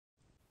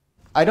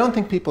I don't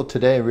think people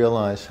today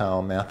realize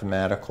how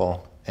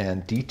mathematical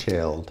and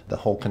detailed the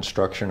whole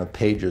construction of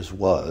pages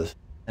was,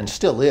 and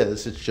still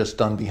is. It's just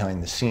done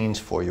behind the scenes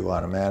for you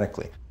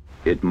automatically.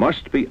 It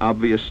must be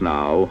obvious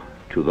now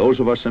to those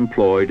of us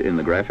employed in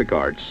the graphic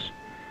arts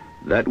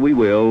that we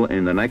will,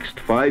 in the next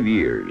 5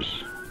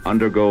 years,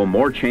 undergo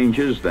more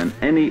changes than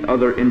any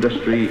other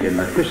industry in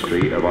the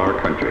history of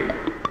our country.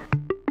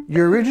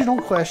 Your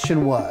original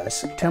question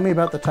was, tell me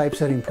about the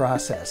typesetting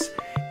process.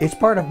 It's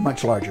part of a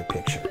much larger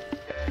picture.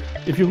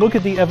 If you look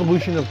at the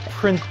evolution of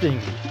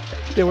printing,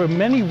 there were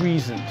many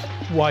reasons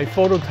why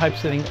photo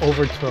typesetting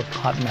overtook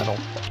hot metal.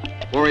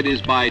 For it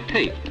is by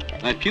tape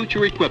that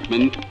future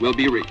equipment will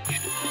be reached.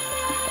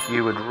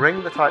 You would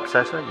ring the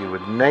typesetter, you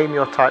would name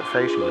your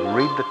typeface, you would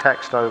read the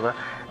text over,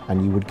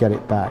 and you would get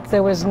it back.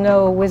 There was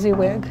no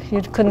WYSIWYG.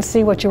 You couldn't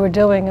see what you were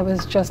doing. It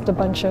was just a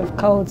bunch of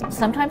codes.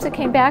 Sometimes it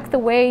came back the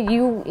way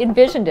you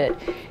envisioned it,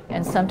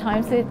 and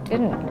sometimes it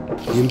didn't.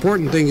 The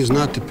important thing is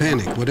not to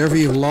panic. Whatever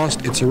you've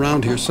lost, it's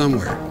around here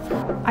somewhere.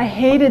 I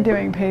hated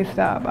doing paste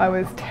up. I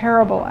was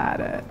terrible at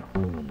it.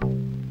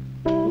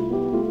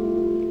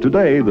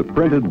 Today, the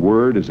printed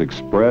word is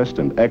expressed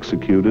and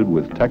executed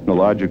with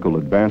technological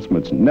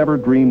advancements never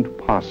dreamed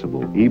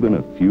possible even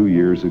a few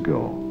years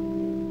ago.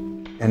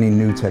 Any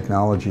new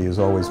technology is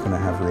always going to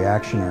have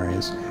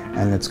reactionaries,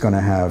 and it's going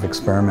to have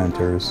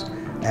experimenters,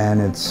 and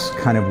it's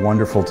kind of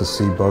wonderful to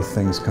see both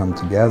things come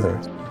together.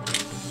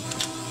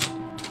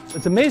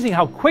 It's amazing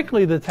how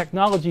quickly the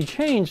technology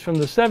changed from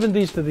the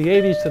 70s to the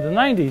 80s to the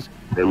 90s.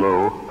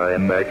 Hello, I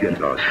am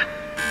Macintosh.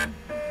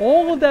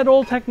 All of that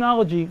old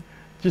technology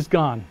just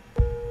gone.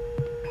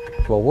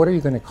 Well, what are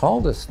you going to call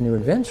this new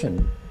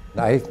invention?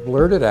 I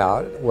blurted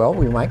out, well,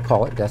 we might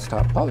call it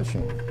desktop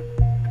publishing.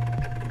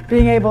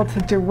 Being able to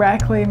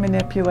directly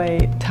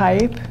manipulate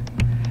type,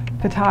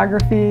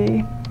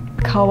 photography,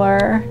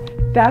 color,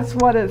 that's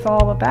what it's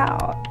all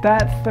about.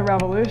 That's the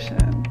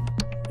revolution.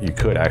 You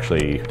could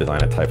actually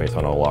design a typeface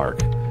on a lark.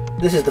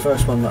 This is the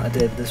first one that I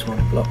did, this one,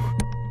 block.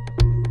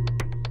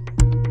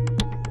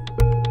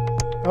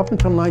 Up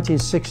until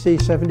 1960,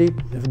 70,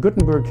 if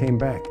Gutenberg came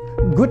back,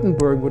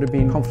 Gutenberg would have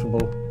been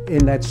comfortable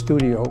in that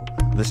studio.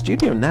 The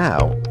studio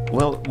now,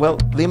 well,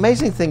 the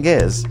amazing thing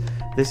is,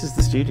 this is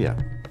the studio.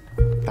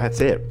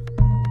 That's it.